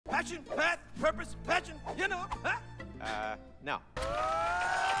Direction, path, purpose, passion, you know, huh? No.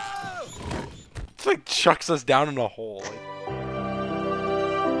 It's like chucks us down in a hole.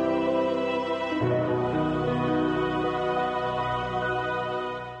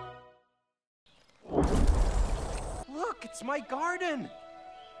 Look, it's my garden. Look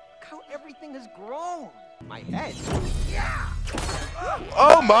how everything has grown. My head. Yeah.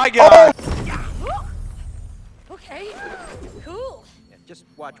 Oh my god! Oh. Okay, cool. Yeah, just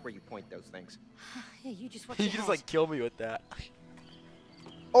watch where you point those things. Yeah, you just watch You your just head. like kill me with that.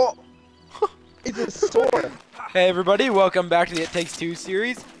 Oh! It's a sword! Hey everybody, welcome back to the It Takes Two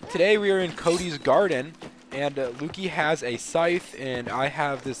series. Today we are in Cody's garden, and Lukey has a scythe, and I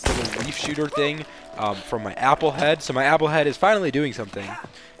have this little leaf shooter thing from my apple head. So my apple head is finally doing something.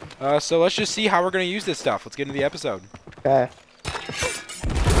 So let's just see how we're going to use this stuff. Let's get into the episode. Okay.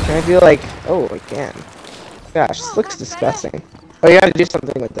 Can I do like... Oh, I can. Gosh, this looks disgusting. Oh, you gotta do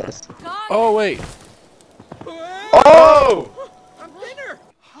something with this. Oh wait. Oh! I'm thinner.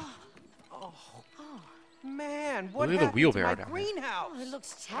 Oh, man, what Look at the happened to wheelbarrow my down there. greenhouse? Oh, it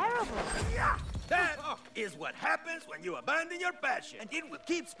looks terrible. That is what happens when you abandon your passion, and it will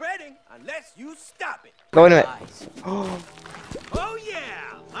keep spreading unless you stop it. Go in a minute. Oh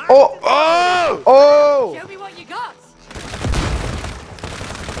yeah! Oh! Oh! Oh! Show me what you got.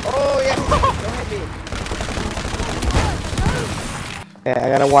 Oh, yeah! Don't hit me. Yeah, I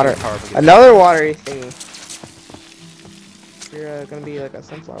gotta water. Another watery thingy. You're gonna be like a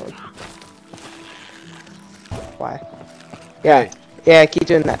sunflower. Why? Yeah. Yeah, keep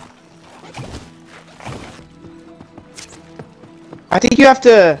doing that. I think you have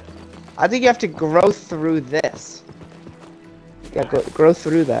to grow through this. Yeah, grow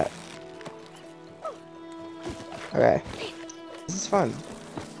through that. Okay. This is fun.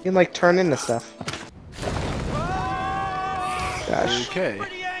 You can like turn into stuff. Gosh. Okay.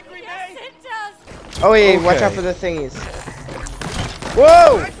 Pretty angry, Yes, May. it does. Oh wait, watch out Okay. for the thingies.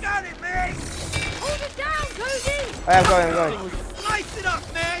 Whoa! I got it, May. Hold it down, Cody. Oh, I'm going. Slice it up,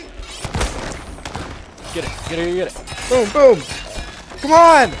 May. Get it, get it, get it. Boom, boom. Come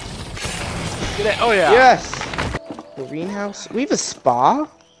on! Get it. Oh yeah. Yes! Greenhouse? We have a spa?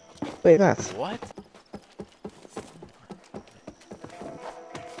 Wait, that's... What?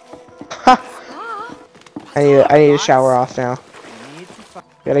 I need to shower off now.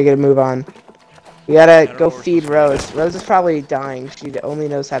 Gotta get a move on. We gotta go feed Rose. Rose is probably dying. She only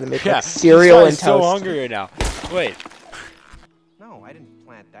knows how to make like, cereal and she's so toast. hungry right now. Wait. No, I didn't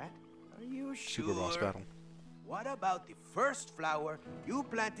plant that. Are you sure? Super boss battle. What about the first flower you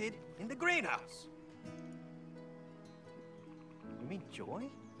planted in the greenhouse? You mean Joy?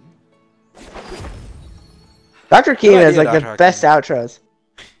 Dr. Keene Good has idea, like the Dr. best outros.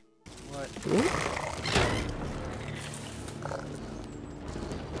 What?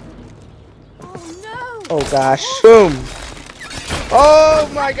 Oh Oh gosh. Boom! Oh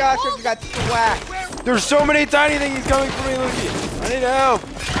my gosh, I just got swacked. There's so many tiny things coming for me, Lukey. I need help.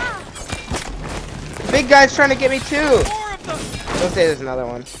 The big guy's trying to get me too. More of them! Don't say there's another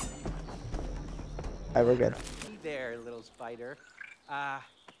one. Alright, we're good. Hey there, little spider. Can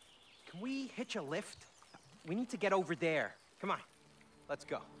we hitch a lift? We need to get over there. Come on, let's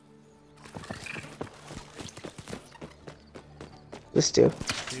go. Let's do. You need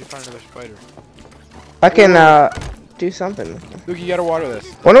to find another spider. I can do something. Lukey, you gotta water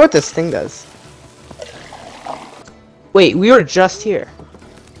this. Wonder what this thing does. Wait, we were just here.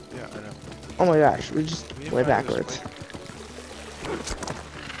 Yeah, I know. Oh my gosh, we just We need to went find another backwards. spider.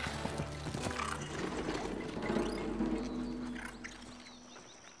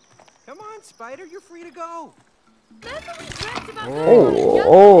 Come on, spider, you're free to go. Remember we dreamt about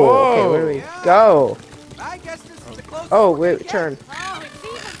Oh, okay, where do we go? I guess this is the closest. Oh, wait, turn. Oh, it's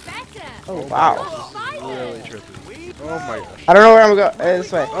even better. Oh, wow. Oh, spiders. Really trippy. Oh my gosh. I don't know where I'm going.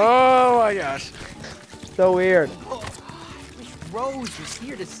 This way. Oh my gosh. So weird. I wish Rose was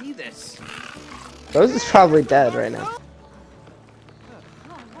here to see this. Rose is probably dead right now.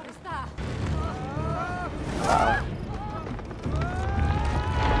 Oh, what is that?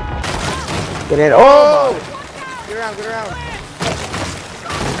 Get in. Oh! Get around, get around.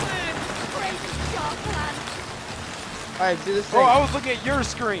 Crazy shark plan. Alright, do this Oh, thing. I was looking at your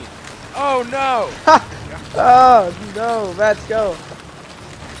screen. Oh no. Oh, no, let's go.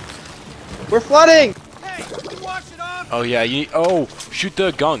 We're flooding! Hey, can you wash it off? Oh yeah, you. Oh, shoot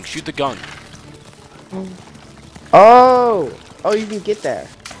the gung. Shoot the gung. Oh! Oh, you can get there.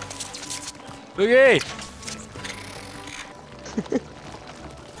 Okay.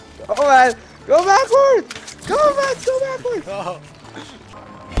 Oh, man. Go backwards! Go back, go backwards! Oh.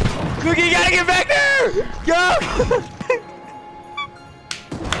 Cookie, you gotta get back there! Go!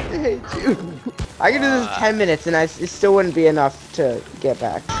 hate you. I can do this in 10 minutes and it still wouldn't be enough to get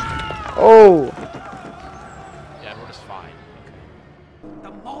back. Oh! Yeah, we're just fine.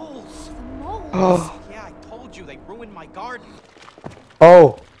 The moles. The moles. Oh! Yeah, I told you they ruined my garden.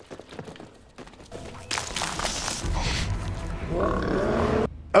 Oh!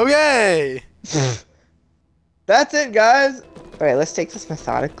 Okay! That's it, guys! Alright, let's take this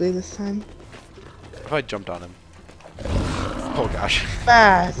methodically this time. If I jumped on him. Oh gosh.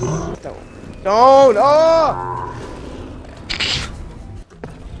 Fast! Don't! Oh!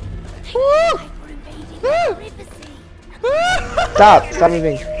 We're invading the privacy. Stop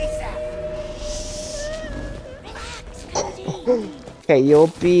moving. Okay, you'll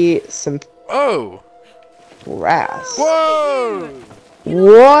be some Oh! grass. Whoa!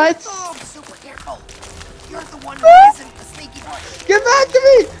 What? Oh, super careful. You're the one who isn't the sneaky one. Get back to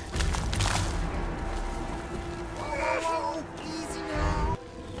me! Whoa, easy now.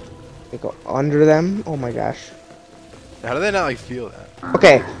 They go under them. Oh my gosh. How do they not like feel that?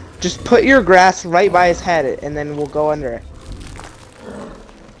 Okay, just put your grass right by his head, and then we'll go under it.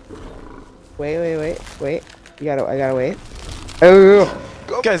 Wait. I gotta wait. Oh,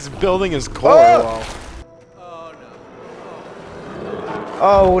 This guy's building his core. Oh! Wow.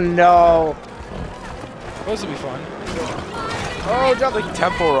 oh no! Supposed to be fun. Oh, jump! Like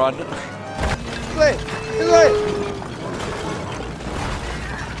temple run. This way!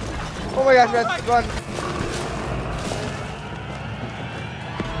 Oh my gosh, Red, run!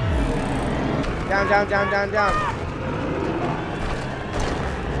 Down.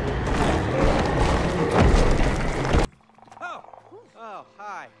 Oh,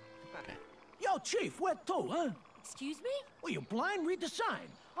 hi. Yo, Chief, where to, huh? Excuse me? Well, you blind? Read the sign.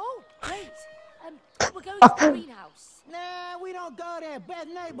 Oh, great. We're going to the greenhouse. Nah, we don't go there. Bad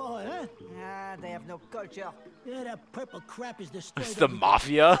neighborhood, huh? Ah, they have no culture. Yeah, that purple crap is the state It's of the it.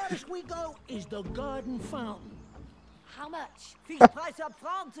 mafia. Farthest we go is the garden fountain. How much? Fish price up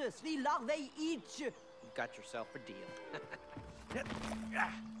front, 3 larvae each. You got yourself a deal.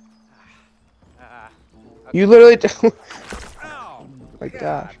 You literally do. Oh, My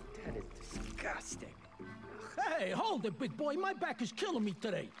gosh. that is disgusting. Hey, hold it, big boy. My back is killing me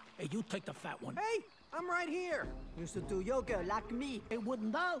today. Hey, you take the fat one. Hey, I'm right here. Used to do yoga like me. Hey,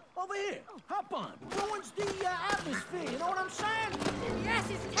 wooden doll, over here. Hop on. Ruins the atmosphere, you know what I'm saying? Yes,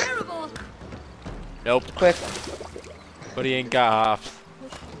 it's terrible. Nope. Quick. But he ain't got hops.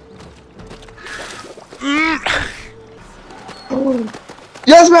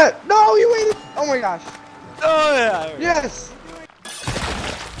 Yes, Matt! No, you waited! Oh my gosh. Oh yeah. Yes!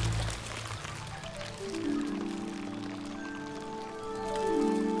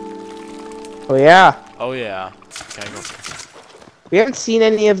 Oh yeah. Oh yeah. Can I go? We haven't seen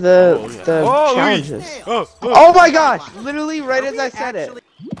any of the Oh, yeah. the Oh, challenges. Oh, Oh my gosh! Literally right as I said it.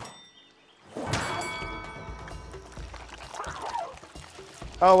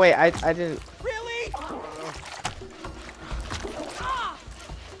 Oh wait, I didn't. Really?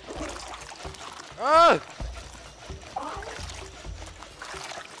 Ah!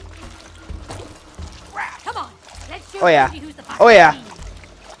 Come on. Let's show Oh, yeah. Cody who's the Oh, yeah. queen.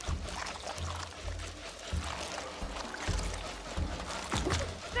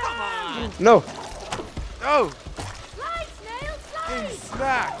 No. Oh! Slide, snail, Getting slide.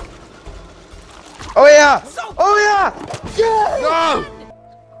 smacked! Oh yeah. Oh yeah. Yeah. No!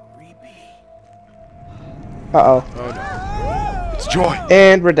 Uh oh. Oh no. It's joy!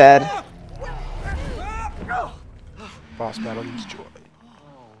 And we're dead. Boss battle means joy.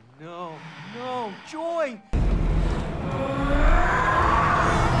 No, Joy.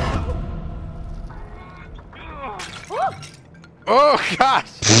 Oh gosh!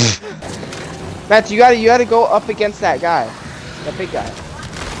 Matt, you gotta go up against that guy. That big guy.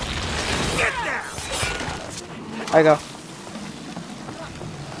 Get down. I go.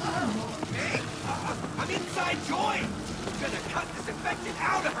 Hey, I'm inside Joy. I'm gonna cut this infection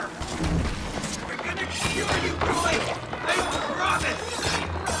out of her. We're gonna cure you, Joy. I promise.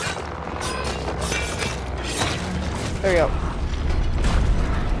 There we go.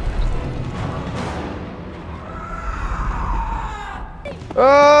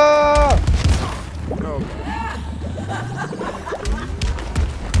 Oh!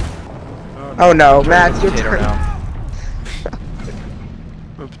 Oh no, Matt, your Potato turn. now.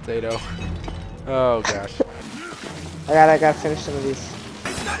 A potato. Oh gosh. I gotta finish some of these.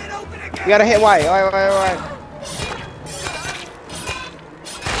 It's got it open again. You gotta hit Y. Y.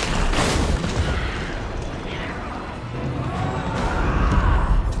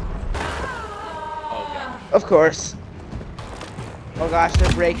 Of course. Oh gosh,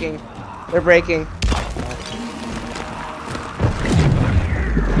 they're breaking. They're breaking.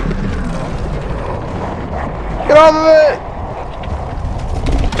 off of it!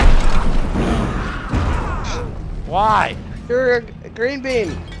 Why? You're a green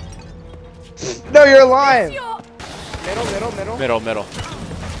bean. No, you're a lion. Middle. Middle.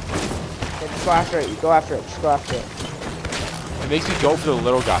 Okay, just go after it. You go after it. Just go after it. It makes me go for the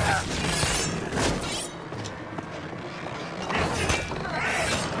little guy.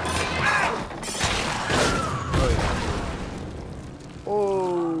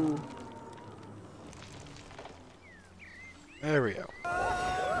 Oh. There we go.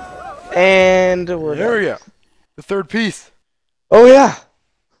 And we're There we done. go. The third piece. Oh yeah.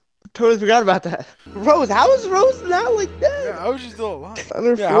 Totally forgot about that. Rose, how is Rose not like that? Yeah, I was just still alive.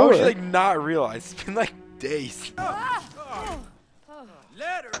 Under Yeah, how would you four. like not realize? It's been like days.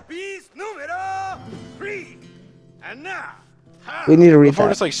 Letter piece numero 3. And now, We need to read Before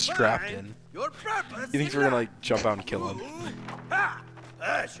that. just like strapped in. your purpose. He thinks we're gonna like jump out and kill him. Ha!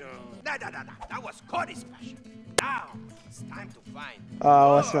 Passion. Nah. That was Cody's passion. Now, it's time to find.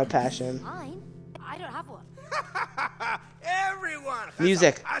 Oh, what's my passion? Mine? I don't have one. Everyone has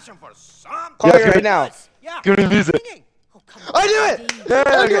Music. a passion for something. Call me right now. Yeah. Give me music. Singing. Oh, come I on. do it! Cody.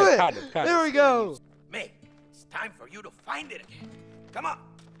 I do it! Kind of. There we go. May, it's time for you to find it again. Come on.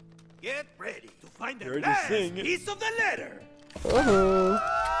 Get ready to find the Ready to last sing. piece of the letter.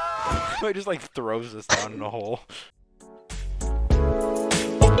 Oh. He just like throws us down in a hole.